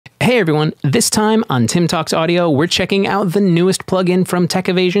Hey everyone, this time on Tim Talks Audio, we're checking out the newest plugin from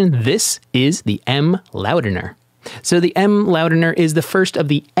Techivation. This is the M-Loudener. So the M-Loudener is the first of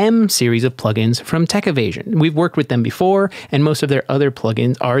the M series of plugins from Techivation. We've worked with them before, and most of their other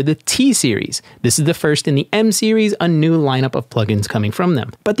plugins are the T series. This is the first in the M series, a new lineup of plugins coming from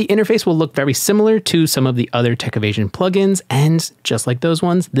them. But the interface will look very similar to some of the other Techivation plugins, and just like those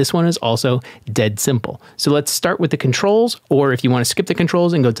ones, this one is also dead simple. So let's start with the controls, or if you want to skip the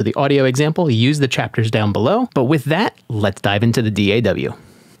controls and go to the audio example, use the chapters down below. But with that, let's dive into the DAW.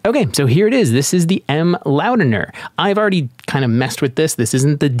 Okay, so here it is. This is the M-Loudener. I've already kind of messed with this. This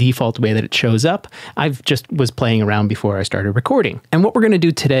isn't the default way that it shows up. I've just was playing around before I started recording. And what we're going to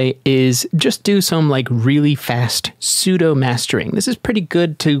do today is just do some like really fast pseudo mastering. This is pretty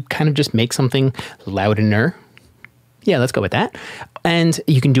good to kind of just make something loudener. Yeah, let's go with that. And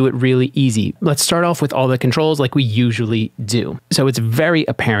you can do it really easy. Let's start off with all the controls like we usually do. So it's very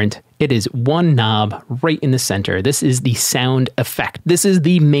apparent. It is one knob right in the center. This is the sound effect. This is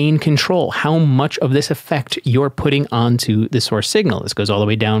the main control, how much of this effect you're putting onto the source signal. This goes all the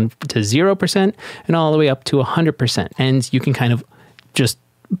way down to 0% and all the way up to 100%. And you can kind of just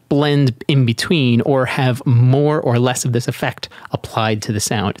blend in between or have more or less of this effect applied to the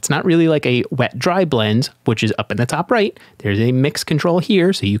sound. It's not really like a wet dry blend, which is up in the top right. There's a mix control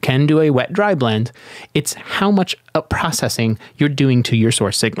here, so you can do a wet dry blend. It's how much processing you're doing to your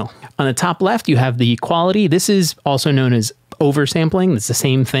source signal. On the top left, you have the quality. This is also known as oversampling. It's the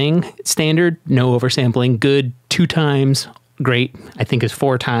same thing. Standard, no oversampling, good 2 times. Great, I think is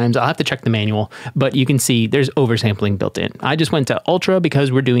 4 times. I'll have to check the manual, but you can see there's oversampling built in. I just went to Ultra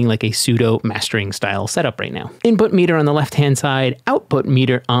because we're doing like a pseudo mastering style setup right now. Input meter on the left-hand side, output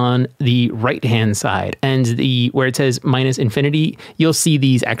meter on the right-hand side. And where it says -infinity, you'll see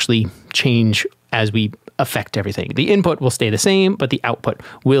these actually change as we affect everything. The input will stay the same, but the output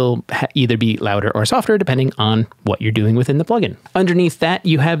will either be louder or softer depending on what you're doing within the plugin. Underneath that,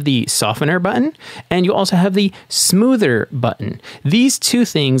 you have the softener button, and you also have the smoother button. These two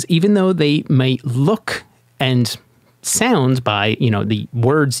things, even though they may look and sound by, the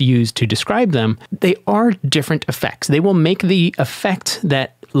words used to describe them, they are different effects. They will make the effect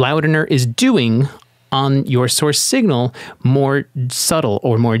that Loudener is doing on your source signal more subtle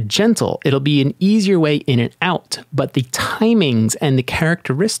or more gentle. It'll be an easier way in and out, but the timings and the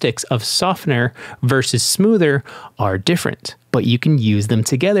characteristics of softener versus smoother are different. But you can use them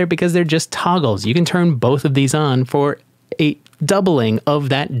together because they're just toggles. You can turn both of these on for a doubling of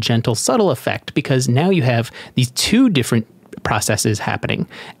that gentle subtle effect, because now you have these 2 different processes happening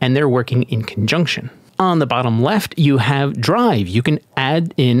and they're working in conjunction. On the bottom left, you have drive. You can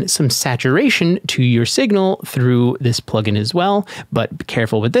add in some saturation to your signal through this plugin as well, but be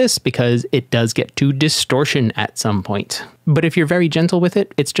careful with this because it does get to distortion at some point. But if you're very gentle with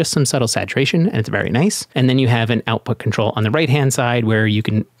it, it's just some subtle saturation and it's very nice. And then you have an output control on the right-hand side where you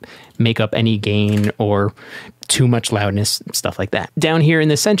can make up any gain or too much loudness, stuff like that. Down here in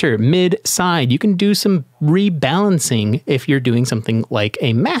the center, mid side, you can do some rebalancing if you're doing something like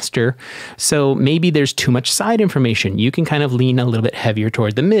a master. So maybe there's too much side information. You can kind of lean a little bit heavier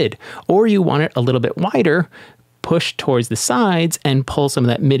toward the mid, or you want it a little bit wider, push towards the sides and pull some of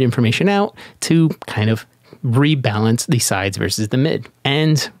that mid information out to kind of rebalance the sides versus the mid.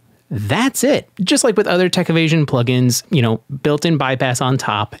 And that's it. Just like with other Techivation plugins, built-in bypass on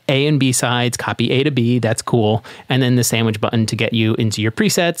top, A and B sides, copy A to B, that's cool. And then the sandwich button to get you into your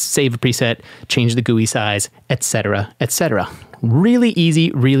presets, save a preset, change the GUI size, etc., etc. Really easy,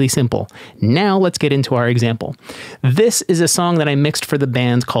 really simple. Now let's get into our example. This is a song that I mixed for the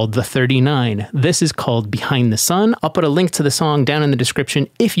band called The 39. This is called Behind the Sun. I'll put a link to the song down in the description.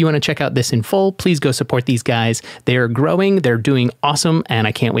 If you want to check out this in full, please go support these guys. They are growing, they're doing awesome, and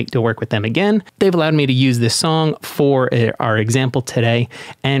I can't wait to work with them again. They've allowed me to use this song for our example today.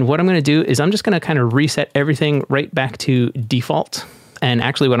 And what I'm going to do is I'm just going to kind of reset everything right back to default. And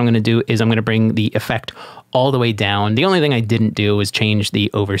actually what I'm going to do is I'm going to bring the effect all the way down. The only thing I didn't do was change the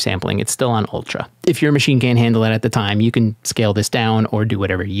oversampling. It's still on Ultra. If your machine can't handle it at the time, you can scale this down or do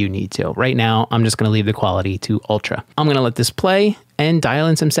whatever you need to. Right now, I'm just going to leave the quality to Ultra. I'm going to let this play and dial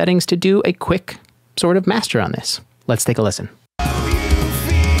in some settings to do a quick sort of master on this. Let's take a listen.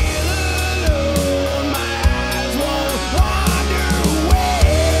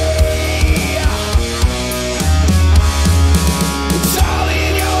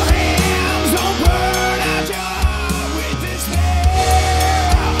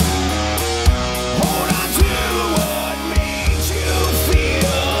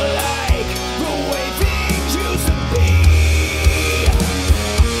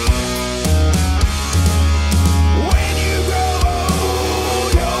 When you grow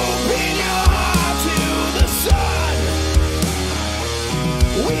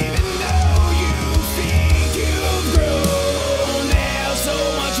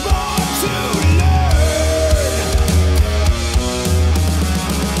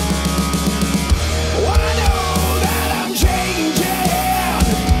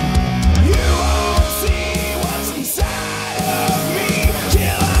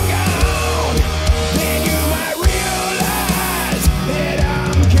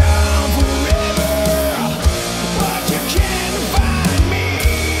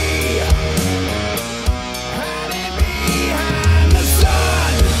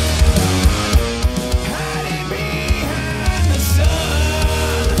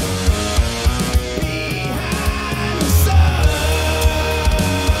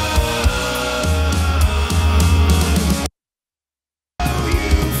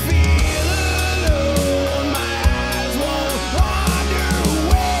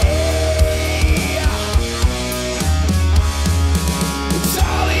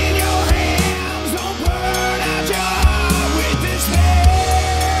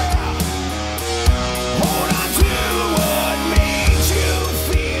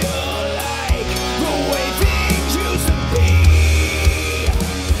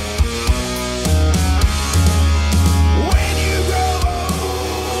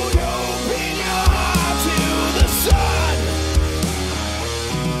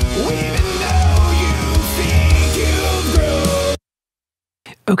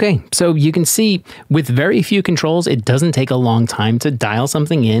Okay, so you can see with very few controls, it doesn't take a long time to dial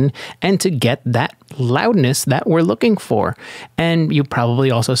something in and to get that loudness that we're looking for. And you probably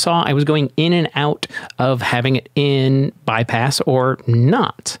also saw I was going in and out of having it in bypass or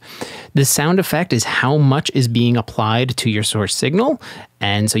not. The sound effect is how much is being applied to your source signal.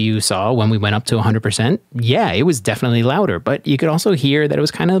 And so you saw when we went up to 100%, yeah, it was definitely louder, but you could also hear that it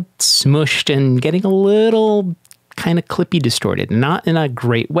was kind of smushed and getting a little kind of clippy distorted, not in a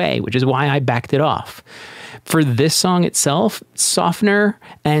great way, which is why I backed it off. For this song itself, softener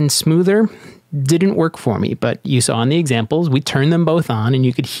and smoother didn't work for me, but you saw in the examples, we turned them both on and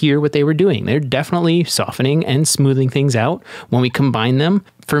you could hear what they were doing. They're definitely softening and smoothing things out. When we combine them,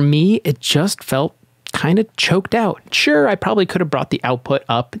 for me, it just felt kind of choked out. Sure, I probably could have brought the output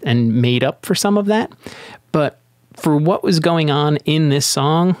up and made up for some of that, but for what was going on in this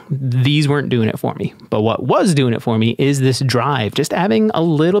song, these weren't doing it for me. But what was doing it for me is this drive, just having a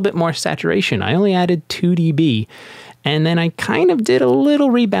little bit more saturation. I only added 2 dB. And then I kind of did a little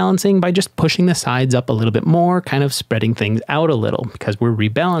rebalancing by just pushing the sides up a little bit more, kind of spreading things out a little because we're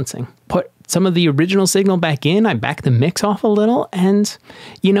rebalancing. Put some of the original signal back in, I backed the mix off a little, and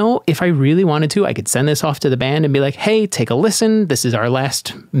you know, if I really wanted to, I could send this off to the band and be like, hey, take a listen, this is our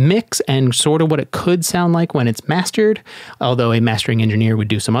last mix, and sort of what it could sound like when it's mastered, although a mastering engineer would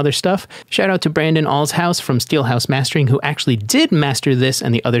do some other stuff. Shout out to Brandon Allshouse from Steelhouse Mastering, who actually did master this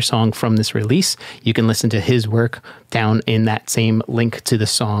and the other song from this release. You can listen to his work down in that same link to the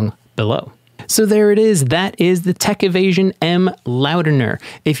song below. So there it is. That is the Techivation M-Loudener.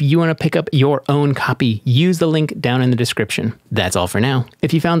 If you want to pick up your own copy, use the link down in the description. That's all for now.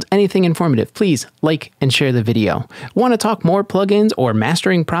 If you found anything informative, please like and share the video. Want to talk more plugins or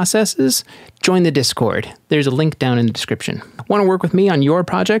mastering processes? Join the Discord. There's a link down in the description. Want to work with me on your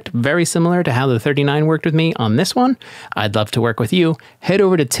project, very similar to how the 39 worked with me on this one? I'd love to work with you. Head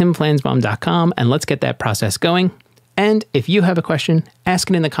over to timflansbaum.com and let's get that process going. And if you have a question, ask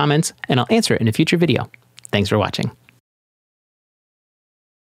it in the comments and I'll answer it in a future video. Thanks for watching.